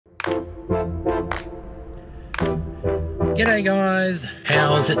G'day guys,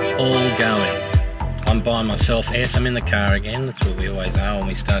 how's it all going? I'm by myself. Yes, I'm in the car again. That's where we always are when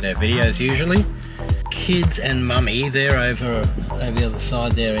we start our videos usually. Kids and mummy, they're over the other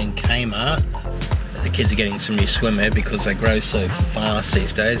side there in Kmart. The kids are getting some new swimwear because they grow so fast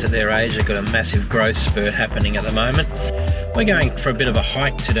these days. At their age, they've got a massive growth spurt happening at the moment. We're going for a bit of a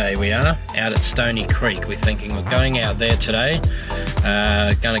hike today, we are, out at Stoney Creek. We're thinking we're going out there today.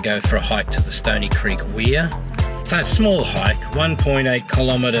 Going to go for a hike to the Stoney Creek Weir. It's a small hike, 1.8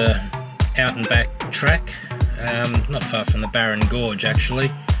 kilometre out and back track, not far from the Barron Gorge actually.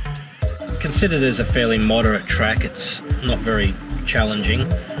 Considered as a fairly moderate track, it's not very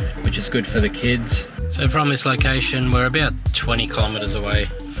challenging, which is good for the kids. So from this location, we're about 20 kilometres away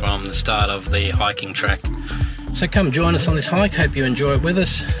from the start of the hiking track. So come join us on this hike, hope you enjoy it with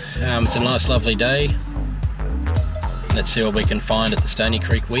us. It's a nice lovely day. Let's see what we can find at the Stoney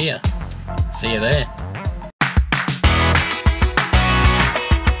Creek Weir. See you there.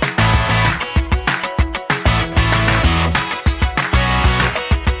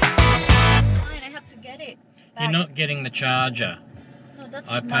 You're not getting the charger. No, that's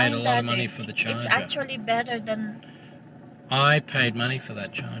I paid a lot of money for the charger. It's actually better than... I paid money for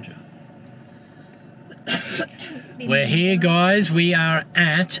that charger. We're here guys, we are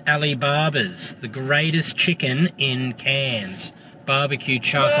at Babbas, the greatest chicken in Cairns. Barbecue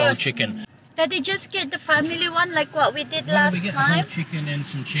charcoal chicken. Did they just get the family one like what we did last we get time? The whole chicken and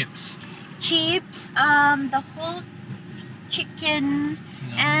some chips. Chips, the whole chicken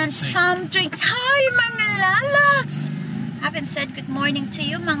and some drinks. Hi mga lalabs! Haven't said good morning to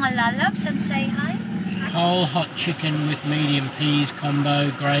you mga lalabs and say hi. Whole hot chicken with medium peas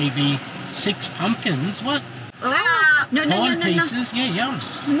combo, gravy, 6 pumpkins, what? Oh, no. Pieces, yeah, yum.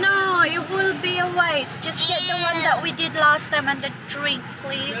 No, it will be a waste. Just get the one that we did last time and the drink,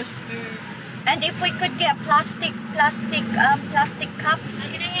 please. And if we could get plastic cups.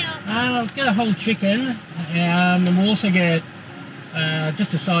 I'll get a whole chicken, and we'll also get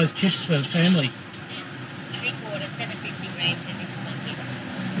just a size chips for the family. 3/4, 750 grams, and this is 1 kilo.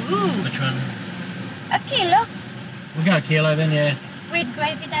 Ooh. Which one? A kilo. We'll go a kilo then, yeah. With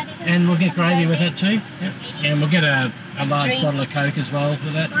gravy, Daddy. And we'll get gravy with it too. Yep. And we'll get a large drink. bottle of Coke as well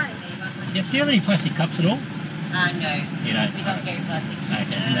with that. Yep. Do you have any plastic cups at all? No. You don't? We don't carry plastic. Okay,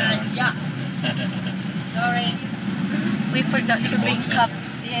 no. Yeah. Sorry. We forgot to bring water.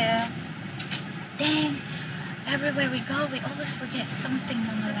 cups, yeah. Dang. Everywhere we go, we always forget something,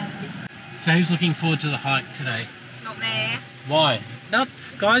 Mama Love. So who's looking forward to the hike today? Not me. Why? No,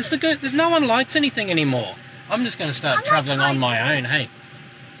 guys, no one likes anything anymore. I'm just going to start travelling on my own, hey.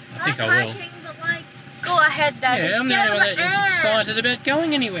 I think I will. Hiking, but like... Go ahead, Daddy. Yeah, I'm the only one that's excited about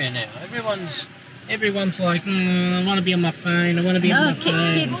going anywhere now. Everyone's like, I want to be on my phone, I want to be on my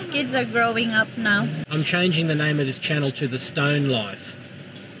phone. Kids are growing up now. I'm changing the name of this channel to The Stone Life.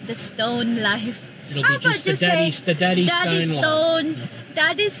 The Stone Life. It'll be just the Daddy Stone Life.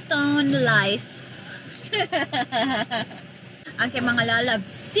 Daddy Stone Life. Okay, mga lalabs.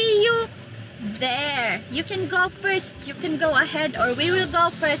 See you there. You can go first. You can go ahead, or we will go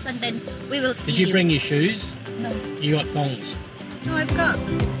first, and then we will see you. Did you bring your shoes? No. You got thongs? No, I've got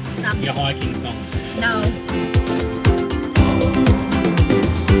some. Your hiking thongs? No.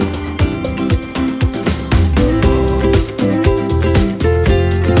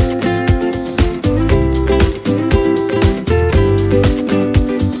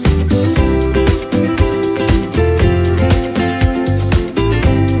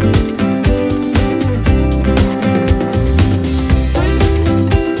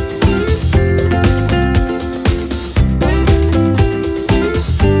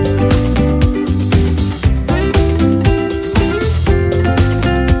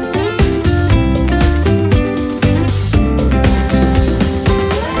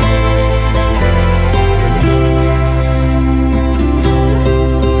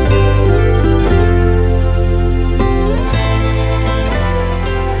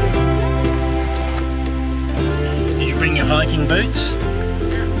 Hiking boots?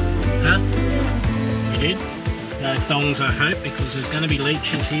 Huh? You did? No thongs, I hope, because there's going to be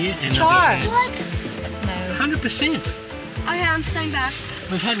leeches here and What? No. 100%. Oh yeah, I'm staying back.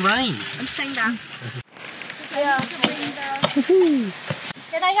 We've had rain. I'm staying back. Yeah.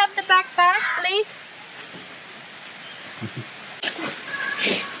 Can I have the backpack, please?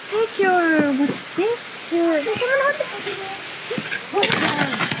 Thank you. What's this?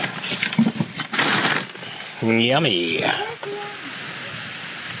 Yummy.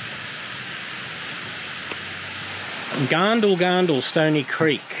 Gandul, Stoney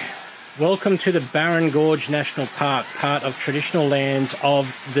Creek. Welcome to the Barron Gorge National Park, part of traditional lands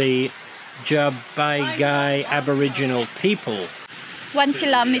of the Jabaygai Aboriginal people. 1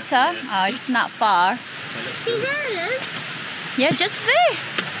 kilometer. Oh, it's not far. See, there it is. Yeah, just there.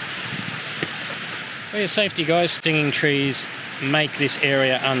 For your safety, guys, stinging trees make this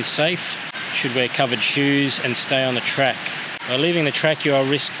area unsafe. Should wear covered shoes and stay on the track. By leaving the track, you are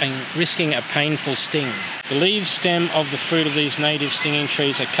risking a painful sting. The leaves, stem of the fruit of these native stinging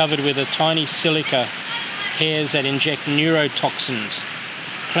trees are covered with a tiny silica hairs that inject neurotoxins.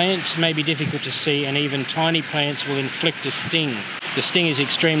 Plants may be difficult to see, and even tiny plants will inflict a sting. The sting is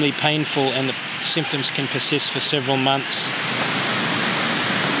extremely painful and the symptoms can persist for several months.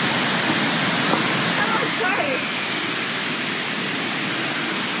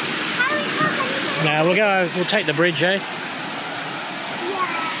 Now we'll take the bridge, eh? Yeah.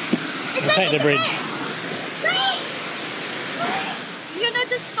 We'll take the bridge. You know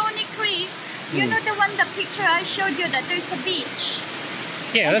the Stoney Creek? You know the one, the picture I showed you that there's a beach?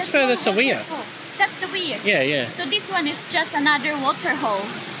 Yeah, that's the Weir. That's the Weir. Yeah, yeah. So this one is just another waterhole.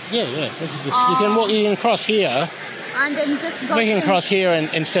 Yeah, yeah. You can cross here. And then just go. We can cross here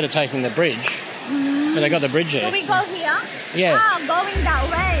instead of taking the bridge. But they got the bridge there. So we go here? Yeah. Ah, going that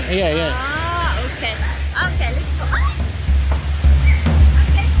way. Yeah, yeah. Ah, okay. Okay, let's go. Ah!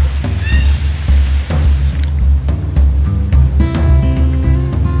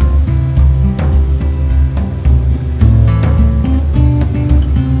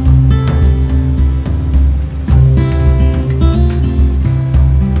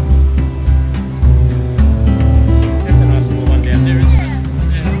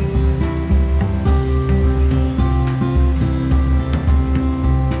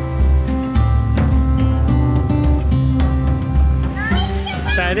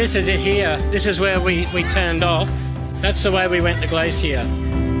 So this is it here. This is where we turned off. That's the way we went to Glacier. I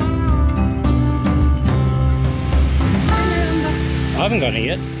haven't got any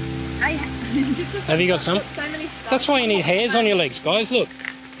yet. Have you got some? That's why you need hairs on your legs, guys. Look,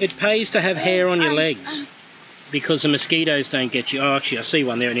 it pays to have hair on your legs because the mosquitoes don't get you. Oh, actually, I see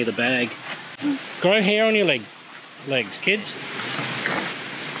one there near the bag. Grow hair on your legs, kids.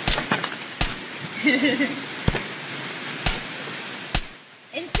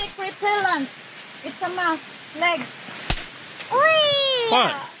 Insect repellent. It's a mouse. Legs. Oi!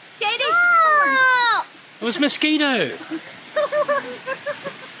 What? Katie! Oh! It was mosquito.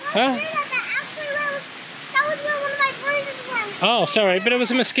 Huh? That was where one of my birds went. Oh, sorry, but it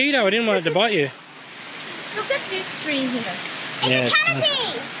was a mosquito. I didn't want it to bite you. Look at this tree here. It's a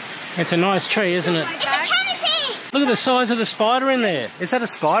canopy! It's a nice tree, isn't it? It's a canopy! Look at the size of the spider in there. Is that a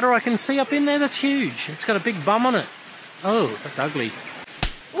spider I can see up in there? That's huge. It's got a big bum on it. Oh, that's ugly.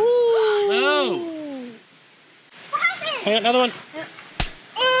 Ooh! Oh! What happened? Hang on, another one.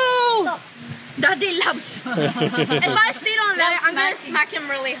 Oh! Daddy loves. If I sit on that, I'm gonna smack him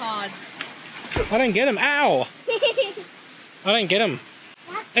really hard. I don't get him. Ow! I don't get him.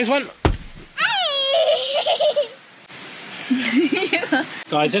 There's one.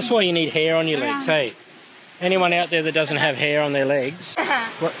 Guys, that's why you need hair on your legs, hey? Anyone out there that doesn't have hair on their legs,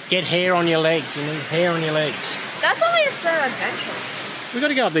 get hair on your legs. You need hair on your legs. That's only for adventure. We've got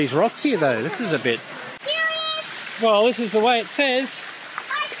to go up these rocks here, though. This is a bit... Well, this is the way it says.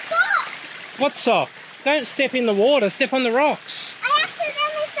 My sock! What sock? Don't step in the water, step on the rocks. I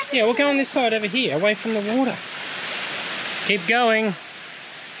accidentally stepped Yeah, we'll go on this side over here, away from the water. Keep going.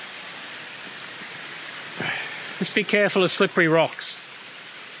 Just be careful of slippery rocks.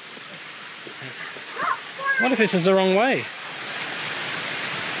 What if this is the wrong way?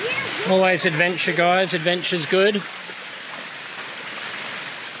 Always adventure, guys. Adventure's good.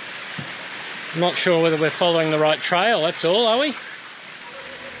 I'm not sure whether we're following the right trail, that's all, are we?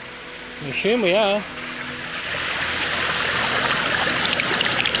 I assume we are.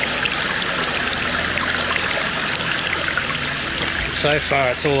 So far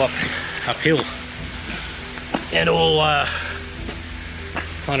it's all uphill. And all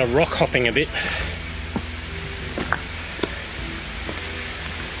kind of rock hopping a bit.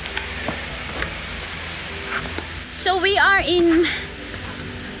 So we are in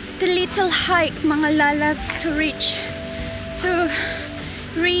the little hike, mga lalabs, to reach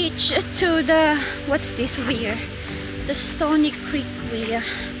to the, what's this weir? The Stoney Creek Weir.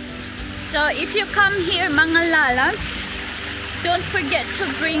 So if you come here, mga lalabs, don't forget to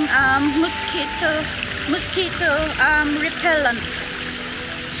bring mosquito repellent,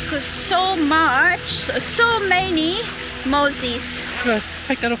 because so many mozzies.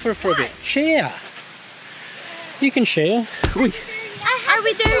 Take that off for a bit. Share. You can share. Ooh. Are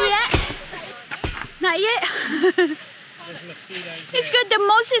we there yet? Not yet. It's good. The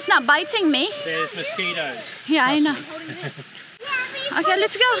mouse is not biting me. There's mosquitoes. Yeah, I know. Yeah, Okay,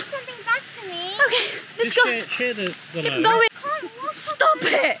 let's go. something back to me. Okay, let's Just go. Share the Keep load. going. Stop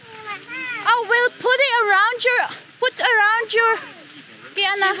it. I will put it around your. Put around your.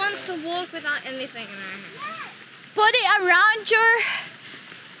 Keana. She wants to walk without anything in her hands. Put it around your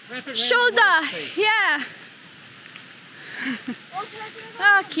Wrap it around shoulder. the waist, Yeah.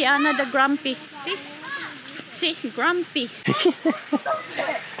 Ah, Keana the grumpy. See? See, grumpy.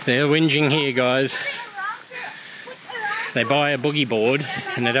 They're whinging here, guys. They buy a boogie board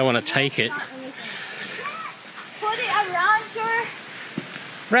and they don't want to take it. Put it around your.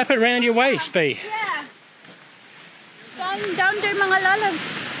 Wrap it around your waist, B. Yeah. Down there, mga lalabs.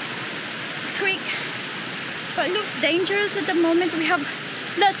 It's creek. But it looks dangerous at the moment. We have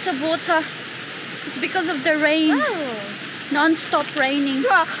lots of water. It's because of the rain. Oh. Non-stop raining.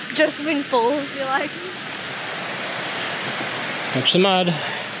 Just been full, I feel like. Watch the mud.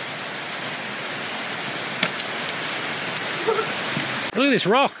 Look at this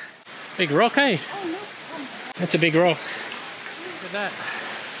rock. Big rock, eh? That's a big rock. Look at that.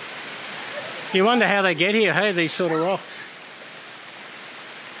 You wonder how they get here, hey, these sort of rocks.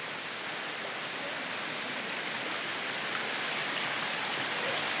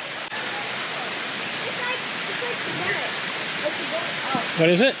 What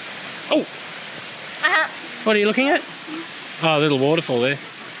is it? Oh! What are you looking at? Oh, a little waterfall there.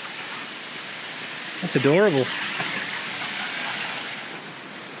 That's adorable.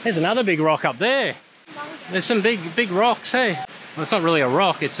 There's another big rock up there. There's some big rocks, hey? Well, it's not really a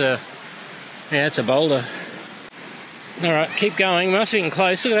rock, it's a... Yeah, it's a boulder. Alright, keep going. We must be getting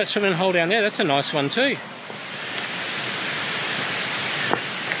close. Look at that swimming hole down there. That's a nice one too.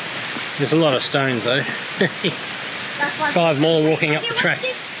 There's a lot of stones though. 5 more walking up the track.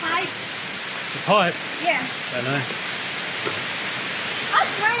 What's this pipe? The pipe? Yeah. Don't know.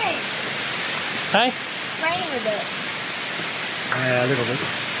 It's raining. Hey? Raining a bit. Yeah, a little bit.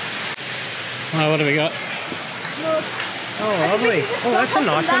 Oh, what do we got? Look. Oh, lovely. Oh, that's a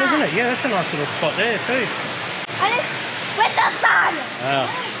nice one, isn't it? Yeah, that's a nice little spot there too. And it's with the sun. Wow.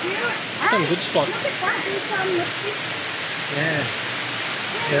 Some good spot. Look at that. There's some. Yeah.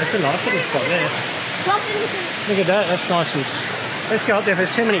 Yeah, that's a nice little spot there. Jump into. Look at that, that's nice and... Let's go up there. If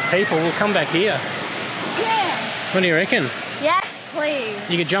there's too many people, we'll come back here. Yeah. What do you reckon? Yes, please.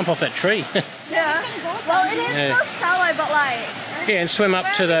 You could jump off that tree. Yeah. Well, it is Yeah. so shallow, but like. Yeah, and swim up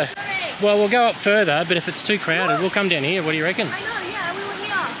to the... Well, we'll go up further, but if it's too crowded, we'll come down here. What do you reckon? I know, yeah, we were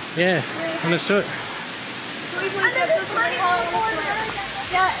here. Yeah, let's do it. And there's plenty more water.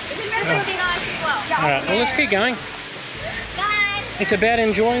 Yeah, it's really nice as well. Alright, well, let's keep going. Guys. It's about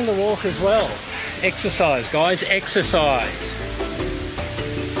enjoying the walk as well. Exercise, guys, exercise.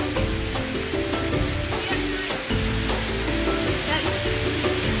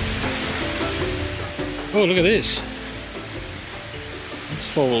 Oh, look at this. It's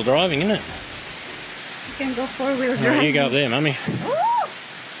 4-wheel driving, isn't it? You can go 4-wheel drive. Alright, you go up there, mummy. Ooh.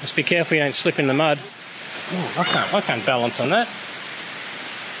 Just be careful you don't slip in the mud. Oh, I can't balance on that.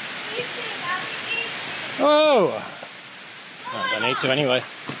 Oh! I don't need to anyway.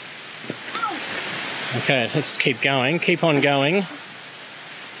 Okay, let's keep going. Keep on going.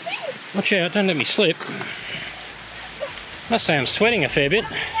 Watch out, don't let me slip. Must say I'm sweating a fair bit.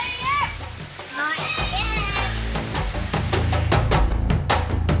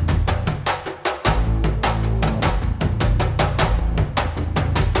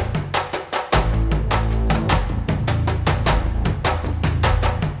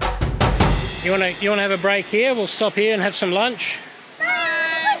 You wanna have a break here? We'll stop here and have some lunch.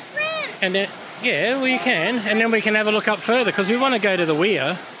 And then, yeah, well you can, and then we can have a look up further because we want to go to the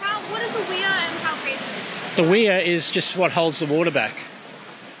weir. What is a weir and how big is it? The weir is just what holds the water back,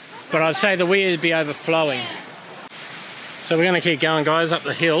 but I'd say the weir would be overflowing. So we're going to keep going, guys, up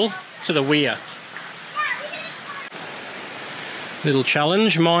the hill to the weir. Little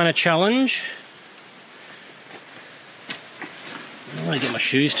challenge, minor challenge. I don't want to get my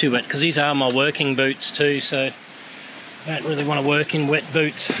shoes too wet because these are my working boots too, so I don't really want to work in wet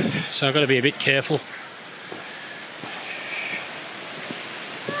boots, so I've got to be a bit careful.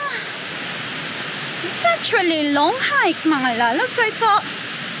 It's actually a long hike, mga lalabs. I thought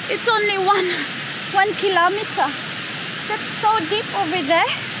it's only one kilometer. That's so deep over there.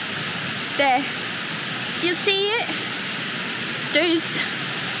 There. You see it?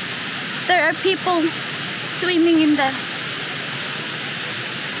 There are people swimming in the...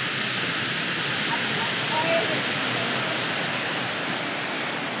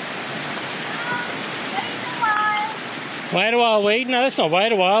 Wait a while, weed. No, that's not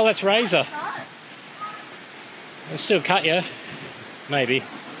wait a while, that's razor. It'll still cut you. Maybe.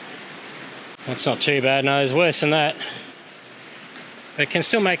 That's not too bad. No, there's worse than that. But it can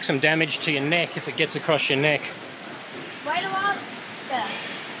still make some damage to your neck if it gets across your neck. Wait a while. Yeah.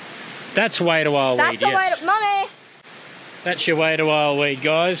 That's wait a while weed, That's the yes. way to money. That's your wait a while weed,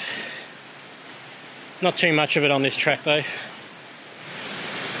 guys. Not too much of it on this track though.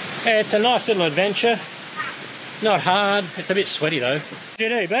 Yeah, it's a nice little adventure. Not hard. It's a bit sweaty though. What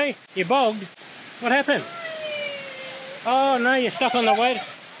did you do, B? You bogged? What happened? Oh no, you're stuck on the wait.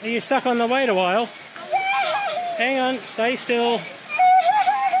 Are you stuck on the wait a while? Hang on, stay still.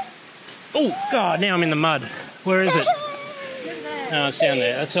 Oh God, now I'm in the mud. Where is it? Oh, it's down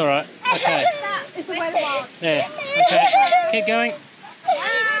there. That's all right. Okay. It's a wait a while. There. Okay. Keep going.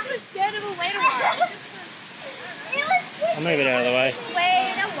 I'm scared of a wait a while. I'll move it out of the way.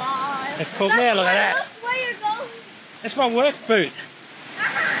 Wait a while. That's cool. There, look at that. Where you go? That's my work boot.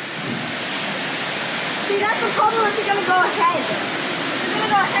 See, that's the problem if you're going to go ahead. If you're going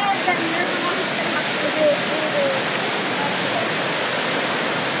to go ahead, then you're the one who's going to have to do it.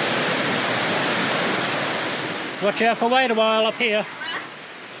 Watch out for wait a while up here.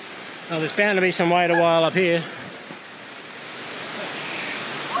 Oh, there's bound to be some wait a while up here.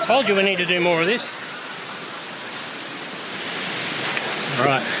 Told you we need to do more of this.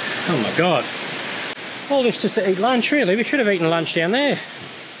 Alright. Oh my God. All this just to eat lunch, really. We should have eaten lunch down there.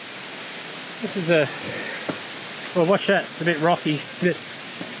 This is a... Well, watch that. It's a bit rocky.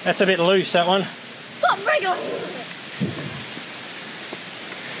 That's a bit loose, that one. Stop wriggling!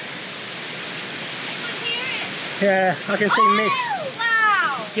 Yeah, I can see mist.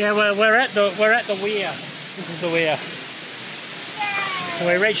 Wow! Yeah, we're at the weir. This is the weir. So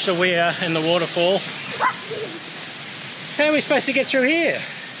we reached the weir and the waterfall. How are we supposed to get through here?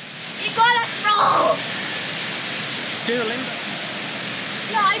 You gotta throw! Do the limbo.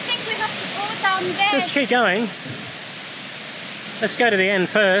 No, I think we have to go down there. Just keep going. Let's go to the end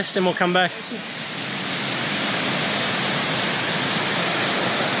first and we'll come back.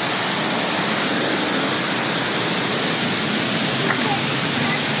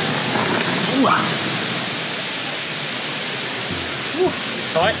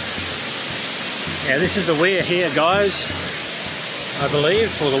 Tight. Yeah, this is the weir here, guys. I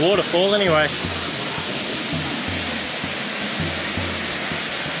believe, or the waterfall anyway.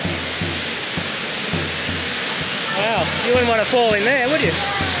 Wow, you wouldn't want to fall in there, would you?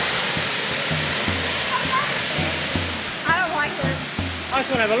 I don't like this. I just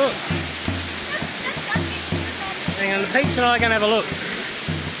want to have a look. Hang on, the Pete's and I are going to have a look.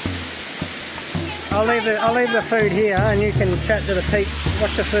 I'll leave the food here and you can chat to the Pete's.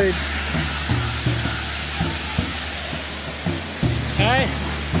 Watch the food. Okay?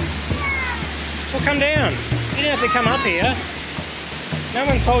 Well, come down. You don't have to come up here. No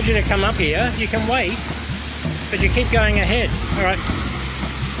one told you to come up here. You can wait, but you keep going ahead. Alright.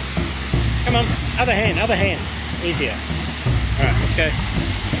 Come on. Other hand, other hand. Easier. Alright, let's go.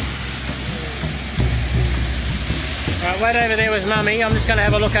 Alright, wait over there with Mummy. I'm just going to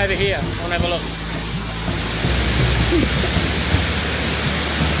have a look over here. I want to have a look.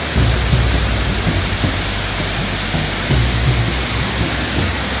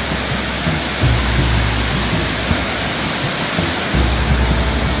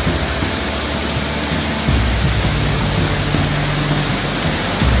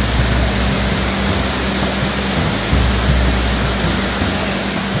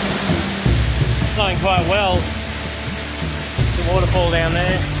 Flowing quite well. The waterfall down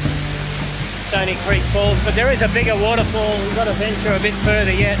there. Stoney Creek Falls, but there is a bigger waterfall. We've got to venture a bit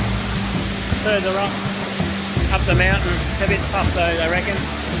further yet. Further up the mountain. It's a bit tough though, I reckon.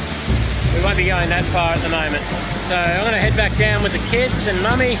 We won't be going that far at the moment. So I'm going to head back down with the kids and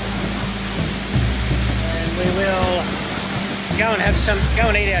Mummy. And we will go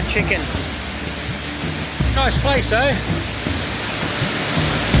and eat our chicken. Nice place though.